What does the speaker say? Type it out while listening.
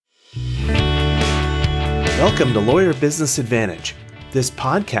Welcome to Lawyer Business Advantage. This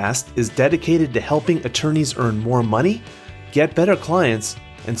podcast is dedicated to helping attorneys earn more money, get better clients,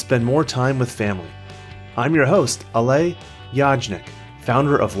 and spend more time with family. I'm your host, Alay Yajnik,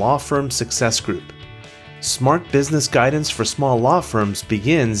 founder of Law Firm Success Group. Smart business guidance for small law firms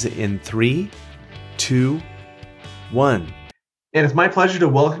begins in 3, 2, 1. And it's my pleasure to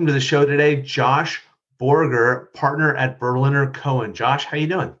welcome to the show today, Josh Borger, partner at Berliner Cohen. Josh, how you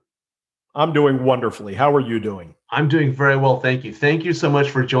doing? I'm doing wonderfully. How are you doing? I'm doing very well, thank you. Thank you so much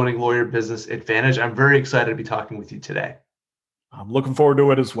for joining Lawyer Business Advantage. I'm very excited to be talking with you today. I'm looking forward to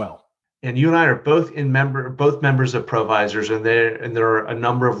it as well. And you and I are both members of Provisors, and there are a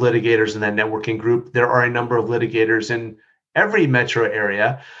number of litigators in that networking group. There are a number of litigators in every metro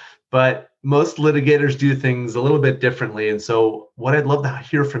area, but most litigators do things a little bit differently. And so what I'd love to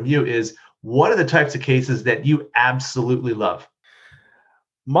hear from you is, what are the types of cases that you absolutely love?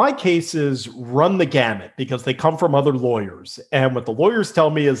 My cases run the gamut because they come from other lawyers. And what the lawyers tell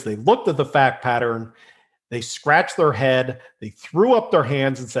me is they looked at the fact pattern, they scratched their head, they threw up their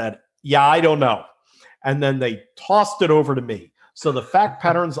hands and said, yeah, I don't know. And then they tossed it over to me. So the fact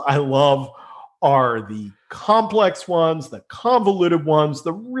patterns I love are the complex ones, the convoluted ones,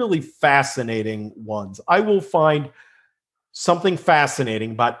 the really fascinating ones. I will find something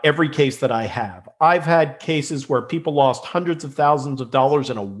fascinating about every case that I have. I've had cases where people lost hundreds of thousands of dollars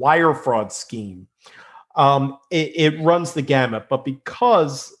in a wire fraud scheme. It runs the gamut, but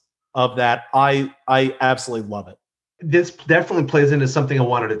because of that, I absolutely love it. This definitely plays into something I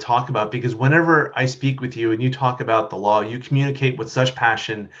wanted to talk about, because whenever I speak with you and you talk about the law, you communicate with such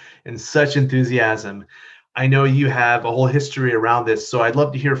passion and such enthusiasm. I know you have a whole history around this, so I'd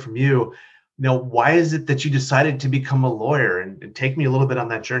love to hear from you. Now, why is it that you decided to become a lawyer? And take me a little bit on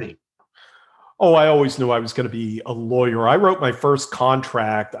that journey. Oh, I always knew I was going to be a lawyer. I wrote my first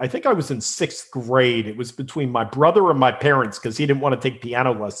contract. I think I was in 6th grade. It was between my brother and my parents because he didn't want to take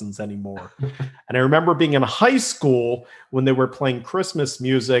piano lessons anymore. And I remember being in high school when they were playing Christmas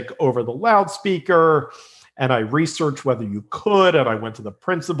music over the loudspeaker. And I researched whether you could. And I went to the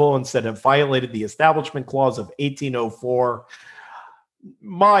principal and said it violated the Establishment Clause of 1804.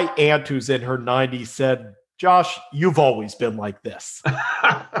 My aunt, who's in her 90s, said, Josh, you've always been like this.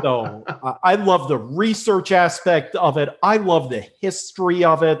 So I love the research aspect of it. I love the history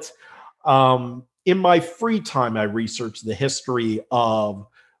of it. In my free time, I research the history of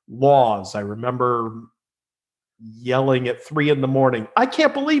laws. I remember yelling at 3 a.m, I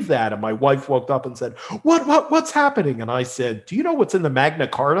can't believe that. And my wife woke up and said, what's happening? And I said, do you know what's in the Magna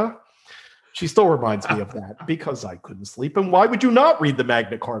Carta? She still reminds me of that because I couldn't sleep. And why would you not read the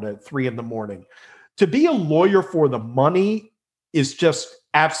Magna Carta at 3 a.m? To be a lawyer for the money is just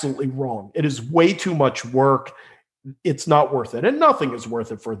absolutely wrong. It is way too much work. It's not worth it. And nothing is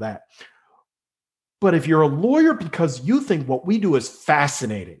worth it for that. But if you're a lawyer because you think what we do is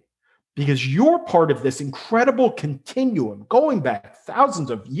fascinating, because you're part of this incredible continuum going back thousands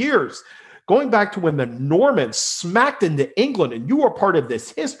of years, going back to when the Normans smacked into England and you were part of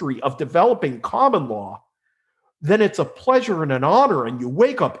this history of developing common law, then it's a pleasure and an honor. And you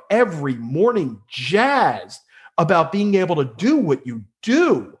wake up every morning jazzed about being able to do what you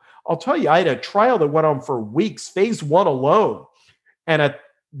do. I'll tell you, I had a trial that went on for weeks, phase 1 alone. And at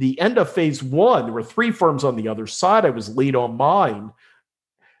the end of phase 1, there were 3 firms on the other side. I was lead on mine.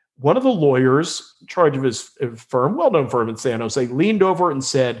 One of the lawyers in charge of his firm, well-known firm in San Jose, leaned over and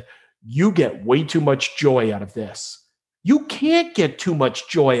said, you get way too much joy out of this. You can't get too much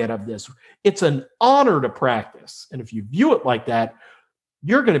joy out of this. It's an honor to practice. And if you view it like that,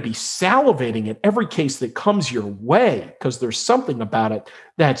 you're going to be salivating at every case that comes your way because there's something about it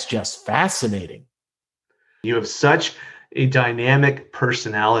that's just fascinating. You have such a dynamic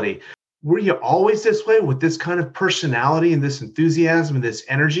personality. Were you always this way with this kind of personality and this enthusiasm and this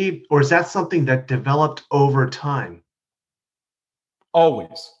energy? Or is that something that developed over time?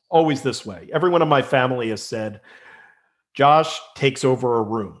 Always this way. Everyone in my family has said, Josh takes over a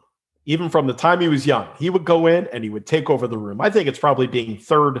room. Even from the time he was young, he would go in and he would take over the room. I think it's probably being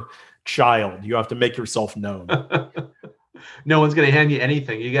third child. You have to make yourself known. No one's going to hand you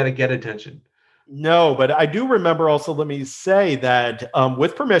anything. You got to get attention. No, but I do remember also, let me say that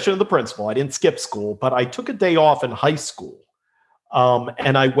with permission of the principal, I didn't skip school, but I took a day off in high school.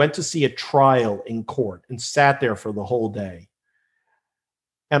 And I went to see a trial in court and sat there for the whole day.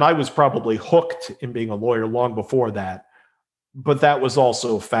 And I was probably hooked in being a lawyer long before that. But that was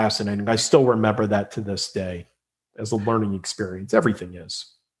also fascinating. I still remember that to this day as a learning experience. Everything is.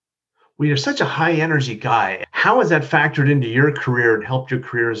 Well, you're such a high energy guy. How has that factored into your career and helped your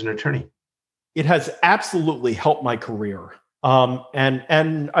career as an attorney? It has absolutely helped my career.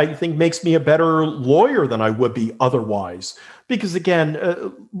 And I think makes me a better lawyer than I would be otherwise. Because again,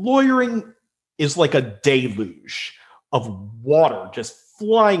 lawyering is like a deluge of water just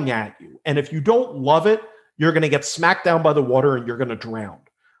flying at you. And if you don't love it, you're going to get smacked down by the water and you're going to drown.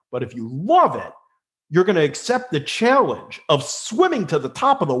 But if you love it, you're going to accept the challenge of swimming to the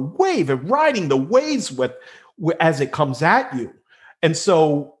top of the wave and riding the waves as it comes at you. And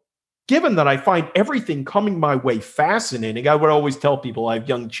so, given that I find everything coming my way fascinating, I would always tell people I have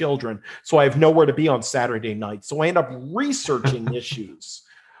young children, so I have nowhere to be on Saturday night. So I end up researching issues.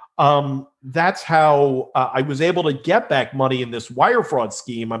 That's how I was able to get back money in this wire fraud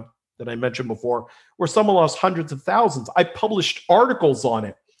scheme that I mentioned before, where someone lost hundreds of thousands. I published articles on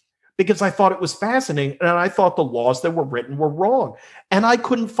it because I thought it was fascinating, and I thought the laws that were written were wrong. And I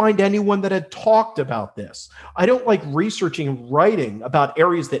couldn't find anyone that had talked about this. I don't like researching and writing about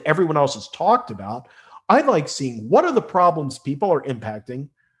areas that everyone else has talked about. I like seeing what are the problems people are impacting,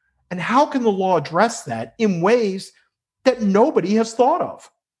 and how can the law address that in ways that nobody has thought of.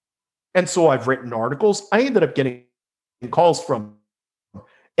 And so I've written articles. I ended up getting calls from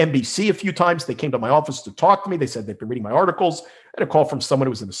NBC a few times. They came to my office to talk to me. They said they've been reading my articles. I had a call from someone who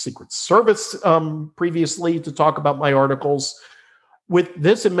was in the Secret Service previously to talk about my articles. With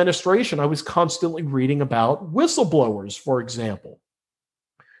this administration, I was constantly reading about whistleblowers, for example.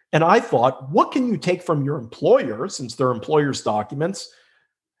 And I thought, what can you take from your employer, since they're employer's documents,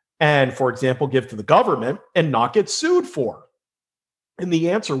 and, for example, give to the government and not get sued for? And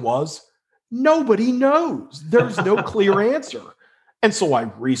the answer was, nobody knows. There's no clear answer. And so I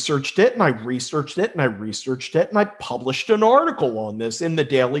researched it and I researched it and I researched it, and I published an article on this in the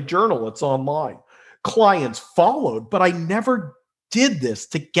Daily Journal. It's online. Clients followed, but I never did this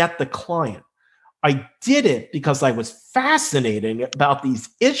to get the client. I did it because I was fascinated about these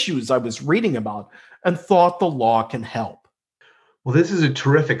issues I was reading about and thought the law can help. Well, this is a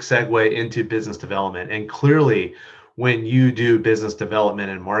terrific segue into business development. And clearly, when you do business development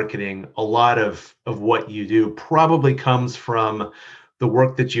and marketing, a lot of what you do probably comes from the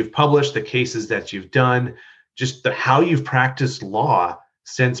work that you've published, the cases that you've done, just how you've practiced law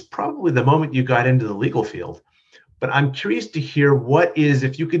since probably the moment you got into the legal field. But I'm curious to hear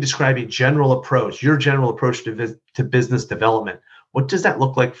if you could describe your general approach to business development, what does that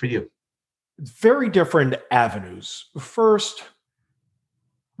look like for you? Very different avenues. First,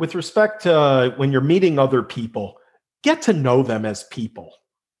 with respect to when you're meeting other people, get to know them as people.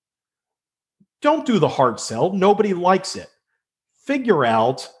 Don't do the hard sell. Nobody likes it. Figure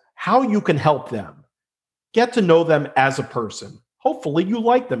out how you can help them. Get to know them as a person. Hopefully you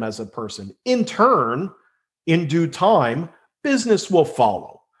like them as a person. In turn, in due time, business will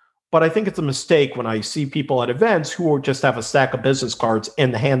follow. But I think it's a mistake when I see people at events who just have a stack of business cards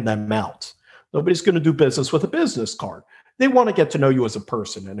and hand them out. Nobody's going to do business with a business card. They want to get to know you as a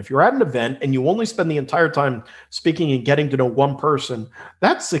person. And if you're at an event and you only spend the entire time speaking and getting to know one person,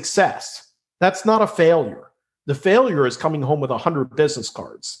 that's success. That's not a failure. The failure is coming home with 100 business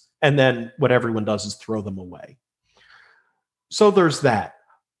cards. And then what everyone does is throw them away. So there's that.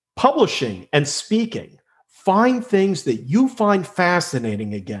 Publishing and speaking. Find things that you find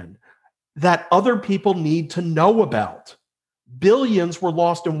fascinating again that other people need to know about. Billions were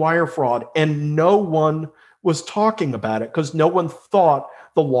lost in wire fraud and no one was talking about it because no one thought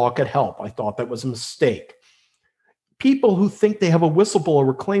the law could help. I thought that was a mistake. People who think they have a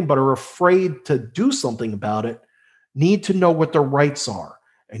whistleblower claim but are afraid to do something about it need to know what their rights are.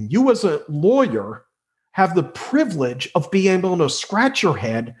 And you as a lawyer have the privilege of being able to scratch your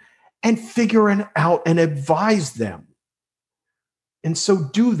head and figure it out and advise them. And so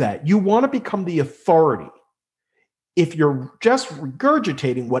do that. You want to become the authority. If you're just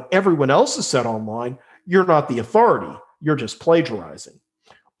regurgitating what everyone else has said online, you're not the authority. You're just plagiarizing.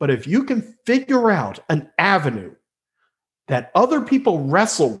 But if you can figure out an avenue that other people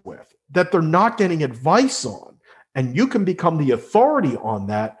wrestle with, that they're not getting advice on, and you can become the authority on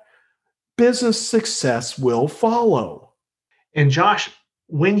that, business success will follow. And Josh,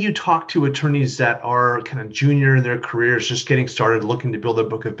 when you talk to attorneys that are kind of junior in their careers, just getting started, looking to build a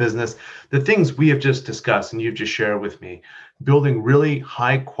book of business, the things we have just discussed and you've just shared with me, building really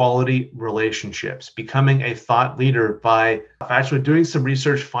high quality relationships, becoming a thought leader by actually doing some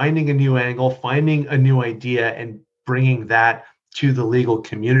research, finding a new angle, finding a new idea, and bringing that to the legal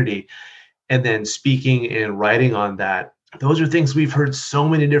community, and then speaking and writing on that. Those are things we've heard so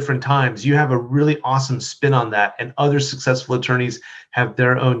many different times. You have a really awesome spin on that, and other successful attorneys have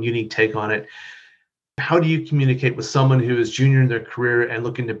their own unique take on it. How do you communicate with someone who is junior in their career and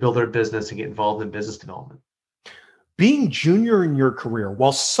looking to build their business and get involved in business development? Being junior in your career,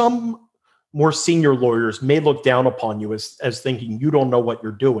 while some more senior lawyers may look down upon you as thinking you don't know what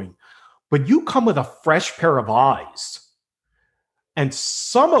you're doing, but you come with a fresh pair of eyes. And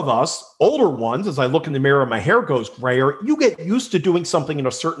some of us, older ones, as I look in the mirror and my hair goes grayer, you get used to doing something in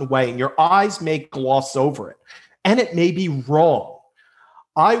a certain way and your eyes may gloss over it. And it may be wrong.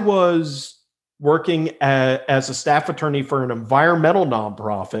 I was working as a staff attorney for an environmental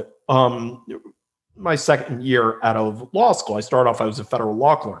nonprofit. My second year out of law school, I started off, I was a federal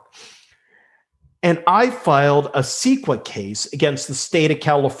law clerk. And I filed a CEQA case against the state of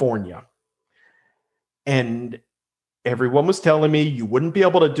California. And everyone was telling me you wouldn't be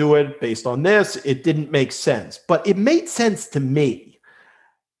able to do it based on this. It didn't make sense, but it made sense to me.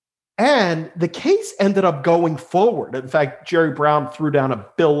 And the case ended up going forward. In fact, Jerry Brown threw down a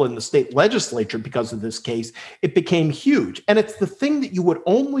bill in the state legislature because of this case. It became huge. And it's the thing that you would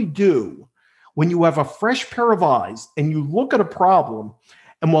only do when you have a fresh pair of eyes and you look at a problem.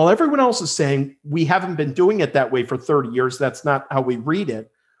 And while everyone else is saying, we haven't been doing it that way for 30 years, that's not how we read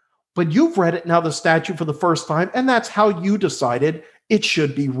it. But you've read it now, the statute, for the first time, and that's how you decided it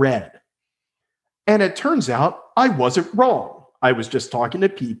should be read. And it turns out I wasn't wrong. I was just talking to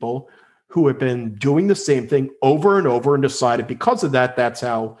people who have been doing the same thing over and over and decided because of that, that's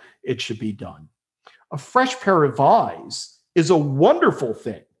how it should be done. A fresh pair of eyes is a wonderful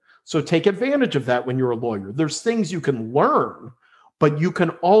thing. So take advantage of that when you're a lawyer. There's things you can learn, but you can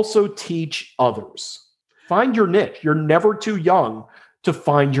also teach others. Find your niche. You're never too young to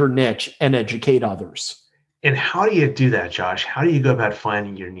find your niche and educate others. And how do you do that, Josh? How do you go about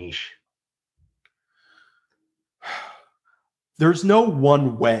finding your niche? There's no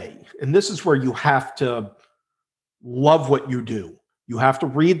one way. And this is where you have to love what you do. You have to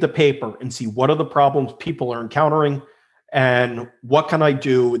read the paper and see what are the problems people are encountering and what can I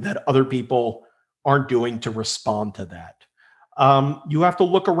do that other people aren't doing to respond to that. You have to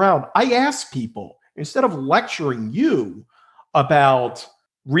look around. I ask people, instead of lecturing you about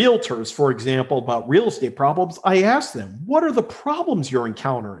realtors, for example, about real estate problems, I ask them, what are the problems you're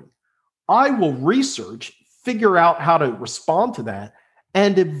encountering? I will research, figure out how to respond to that,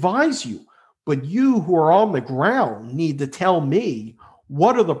 and advise you. But you who are on the ground need to tell me,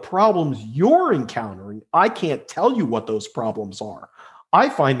 what are the problems you're encountering? I can't tell you what those problems are. I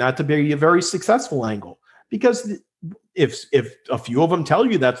find that to be a very successful angle, because if a few of them tell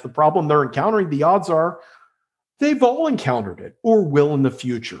you that's the problem they're encountering, the odds are they've all encountered it or will in the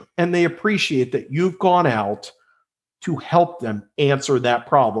future. And they appreciate that you've gone out to help them answer that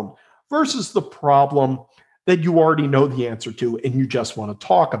problem versus the problem that you already know the answer to and you just want to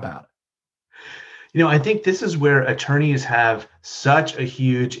talk about it. I think this is where attorneys have such a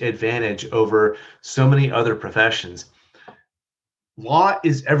huge advantage over so many other professions. Law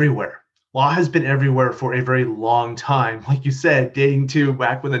is everywhere. Law has been everywhere for a very long time. Like you said, dating to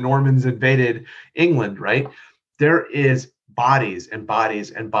back when the Normans invaded England, right? There is bodies and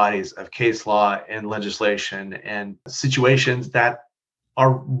bodies and bodies of case law and legislation and situations that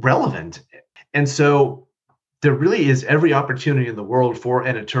are relevant. And so there really is every opportunity in the world for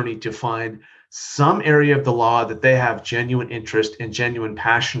an attorney to find some area of the law that they have genuine interest and genuine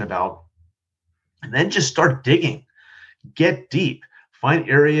passion about, and then just start digging, get deep, find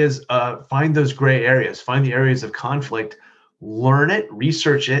areas, find those gray areas, find the areas of conflict, learn it,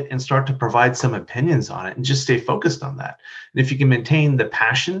 research it, and start to provide some opinions on it and just stay focused on that. And if you can maintain the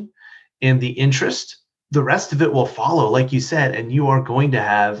passion and the interest, the rest of it will follow, like you said, and you are going to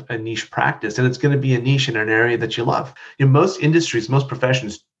have a niche practice, and it's going to be a niche in an area that you love. Most industries, most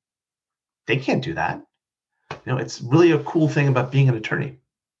professions, they can't do that. It's really a cool thing about being an attorney.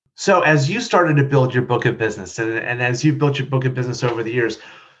 So as you started to build your book of business, and as you've built your book of business over the years,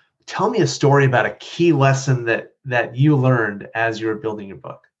 tell me a story about a key lesson that you learned as you were building your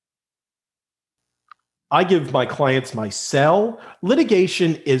book. I give my clients my cell.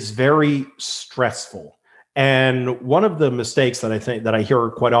 Litigation is very stressful. And one of the mistakes that I think that I hear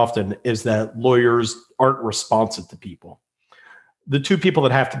quite often is that lawyers aren't responsive to people. The two people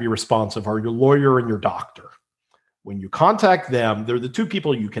that have to be responsive are your lawyer and your doctor. When you contact them, they're the two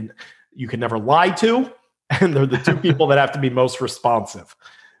people you can never lie to, and they're the two people that have to be most responsive.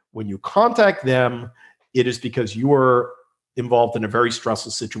 When you contact them, it is because you are involved in a very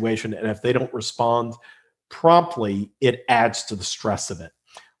stressful situation, and if they don't respond promptly, it adds to the stress of it.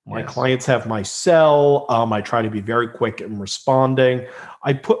 My clients have my cell. I try to be very quick in responding.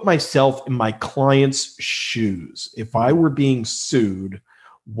 I put myself in my client's shoes. If I were being sued,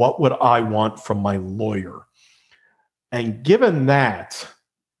 what would I want from my lawyer? And given that,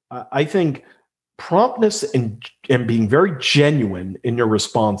 I think promptness and being very genuine in your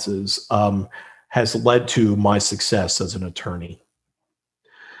responses has led to my success as an attorney.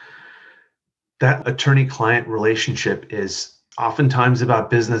 That attorney-client relationship is oftentimes about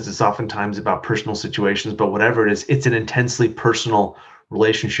business. It's oftentimes about personal situations, but whatever it is, it's an intensely personal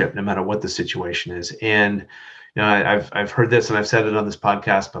relationship, no matter what the situation is. And I've heard this, and I've said it on this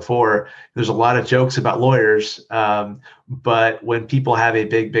podcast before. There's a lot of jokes about lawyers, but when people have a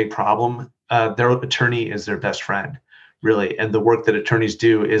big problem, their attorney is their best friend, really. And the work that attorneys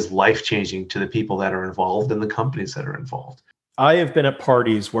do is life-changing to the people that are involved and the companies that are involved. I have been at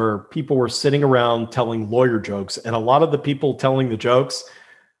parties where people were sitting around telling lawyer jokes, and a lot of the people telling the jokes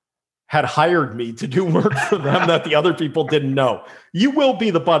had hired me to do work for them that the other people didn't know. You will be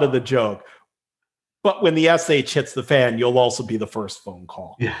the butt of the joke, but when the SH hits the fan, you'll also be the first phone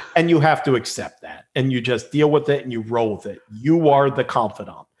call. Yeah. And you have to accept that, and you just deal with it and you roll with it. You are the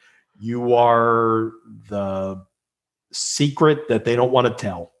confidant. You are the secret that they don't want to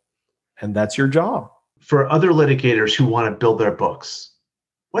tell, and that's your job. For other litigators who want to build their books,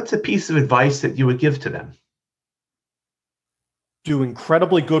 what's a piece of advice that you would give to them? Do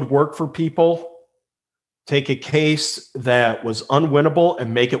incredibly good work for people. Take a case that was unwinnable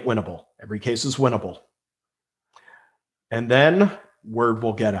and make it winnable. Every case is winnable. And then word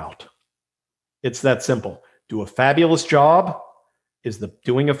will get out. It's that simple. Doing a fabulous job is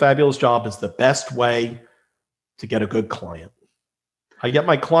the best way to get a good client. I get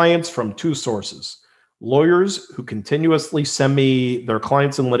my clients from two sources. Lawyers who continuously send me their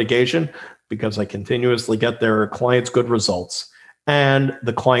clients in litigation because I continuously get their clients good results, and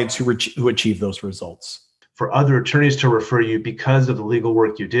the clients who achieve those results. For other attorneys to refer you because of the legal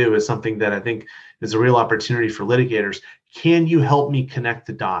work you do is something that I think is a real opportunity for litigators. Can you help me connect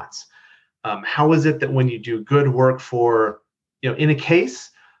the dots? How is it that when you do good work for, in a case,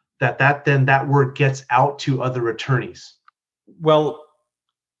 that word gets out to other attorneys? Well,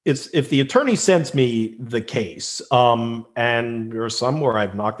 it's if the attorney sends me the case, and there are some where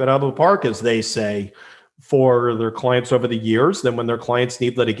I've knocked it out of the park, as they say, for their clients over the years. Then when their clients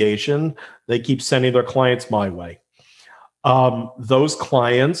need litigation, they keep sending their clients my way. Those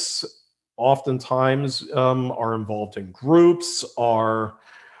clients oftentimes are involved in groups, have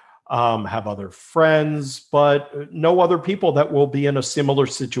other friends, but no other people that will be in a similar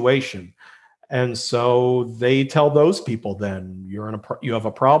situation. And so they tell those people, then you have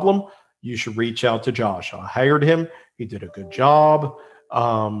a problem, you should reach out to Josh. I hired him. He did a good job.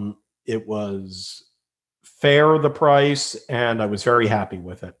 It was fair, the price, and I was very happy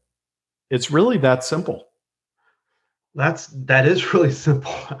with it. It's really that simple. That is really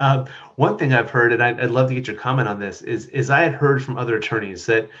simple. One thing I've heard, and I'd love to get your comment on this, is I had heard from other attorneys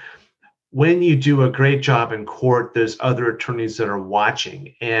that when you do a great job in court, there's other attorneys that are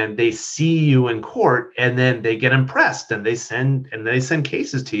watching, and they see you in court, and then they get impressed, and they send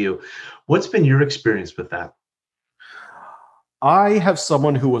cases to you. What's been your experience with that? I have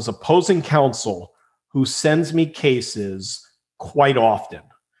someone who was opposing counsel who sends me cases quite often.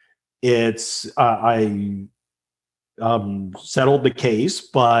 It's I settled the case,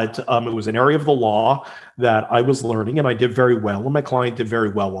 but it was an area of the law that I was learning, and I did very well, and my client did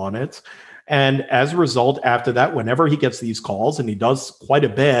very well on it. And as a result, after that, whenever he gets these calls, and he does quite a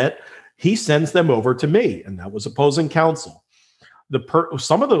bit, he sends them over to me, and that was opposing counsel.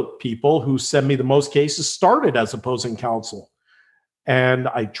 Some of the people who send me the most cases started as opposing counsel, and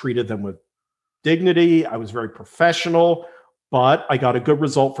I treated them with dignity. I was very professional, but I got a good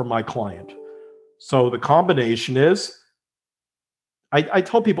result from my client. So the combination is, I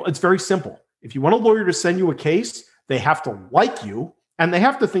tell people it's very simple. If you want a lawyer to send you a case, they have to like you, and they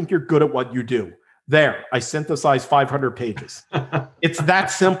have to think you're good at what you do. There, I synthesized 500 pages. It's that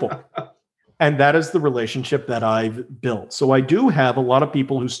simple. And that is the relationship that I've built. So I do have a lot of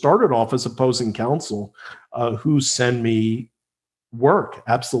people who started off as opposing counsel who send me work.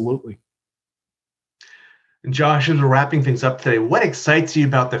 Absolutely. And Josh, as we're wrapping things up today, what excites you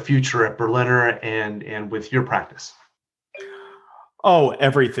about the future at Berliner and with your practice? Oh,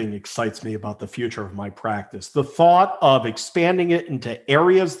 everything excites me about the future of my practice. The thought of expanding it into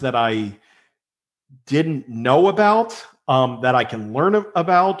areas that I didn't know about, that I can learn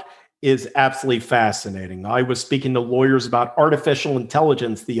about, is absolutely fascinating. I was speaking to lawyers about artificial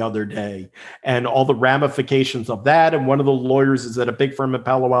intelligence the other day and all the ramifications of that. And one of the lawyers is at a big firm in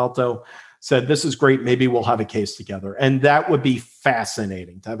Palo Alto, said, this is great, maybe we'll have a case together. And that would be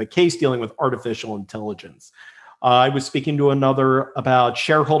fascinating, to have a case dealing with artificial intelligence. I was speaking to another about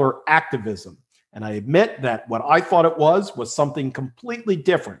shareholder activism. And I admit that what I thought it was something completely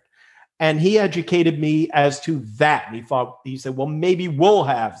different. And he educated me as to that. And he said, well, maybe we'll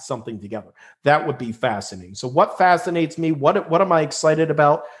have something together. That would be fascinating. So what fascinates me? What am I excited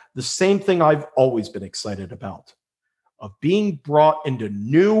about? The same thing I've always been excited about. of being brought into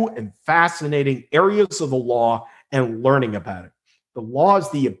new and fascinating areas of the law and learning about it. The law is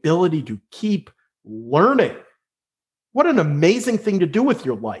the ability to keep learning. What an amazing thing to do with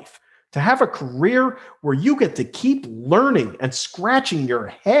your life. To have a career where you get to keep learning and scratching your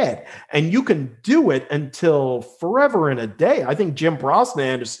head, and you can do it until forever and a day. I think Jim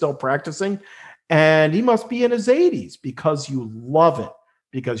Brosnan is still practicing, and he must be in his 80s because you love it,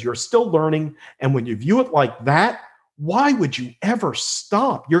 because you're still learning. And when you view it like that, why would you ever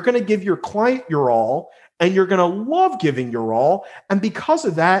stop? You're going to give your client your all, and you're going to love giving your all. And because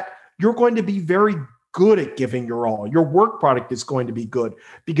of that, you're going to be very good at giving your all. Your work product is going to be good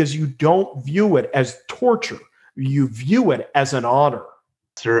because you don't view it as torture. You view it as an honor.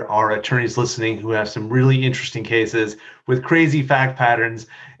 There are attorneys listening who have some really interesting cases with crazy fact patterns,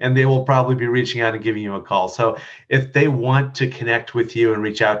 and they will probably be reaching out and giving you a call. So if they want to connect with you and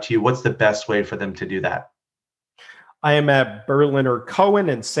reach out to you, what's the best way for them to do that? I am at Berliner Cohen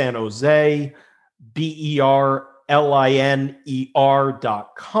in San Jose, BerlinerCom.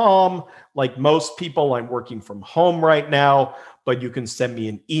 Like most people, I'm working from home right now, but you can send me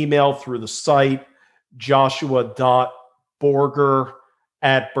an email through the site,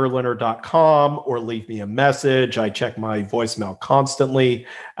 joshua.borger@berliner.com, or leave me a message. I check my voicemail constantly,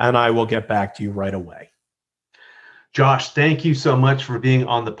 and I will get back to you right away. Josh, thank you so much for being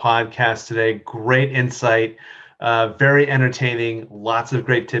on the podcast today. Great insight, very entertaining, lots of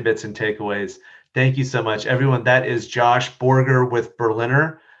great tidbits and takeaways. Thank you so much. Everyone, that is Josh Borger with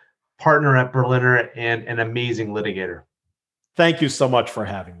Berliner, partner at Berliner and an amazing litigator. Thank you so much for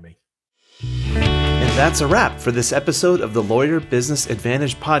having me. And that's a wrap for this episode of the Lawyer Business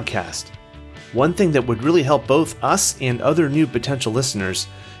Advantage podcast. One thing that would really help both us and other new potential listeners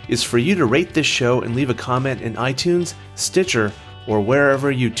is for you to rate this show and leave a comment in iTunes, Stitcher, or wherever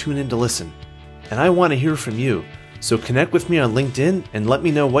you tune in to listen. And I want to hear from you. So connect with me on LinkedIn and let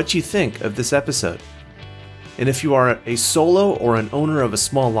me know what you think of this episode. And if you are a solo or an owner of a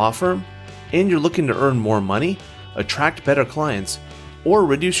small law firm and you're looking to earn more money, attract better clients, or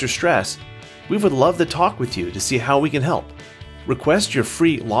reduce your stress, we would love to talk with you to see how we can help. Request your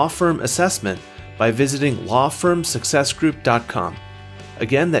free law firm assessment by visiting lawfirmsuccessgroup.com.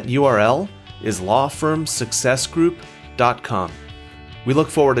 Again, that URL is lawfirmsuccessgroup.com. We look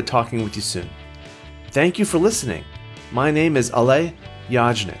forward to talking with you soon. Thank you for listening. My name is Ale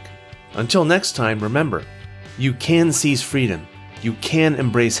Yajnik. Until next time, remember, you can seize freedom. You can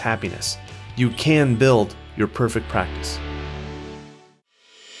embrace happiness. You can build your perfect practice.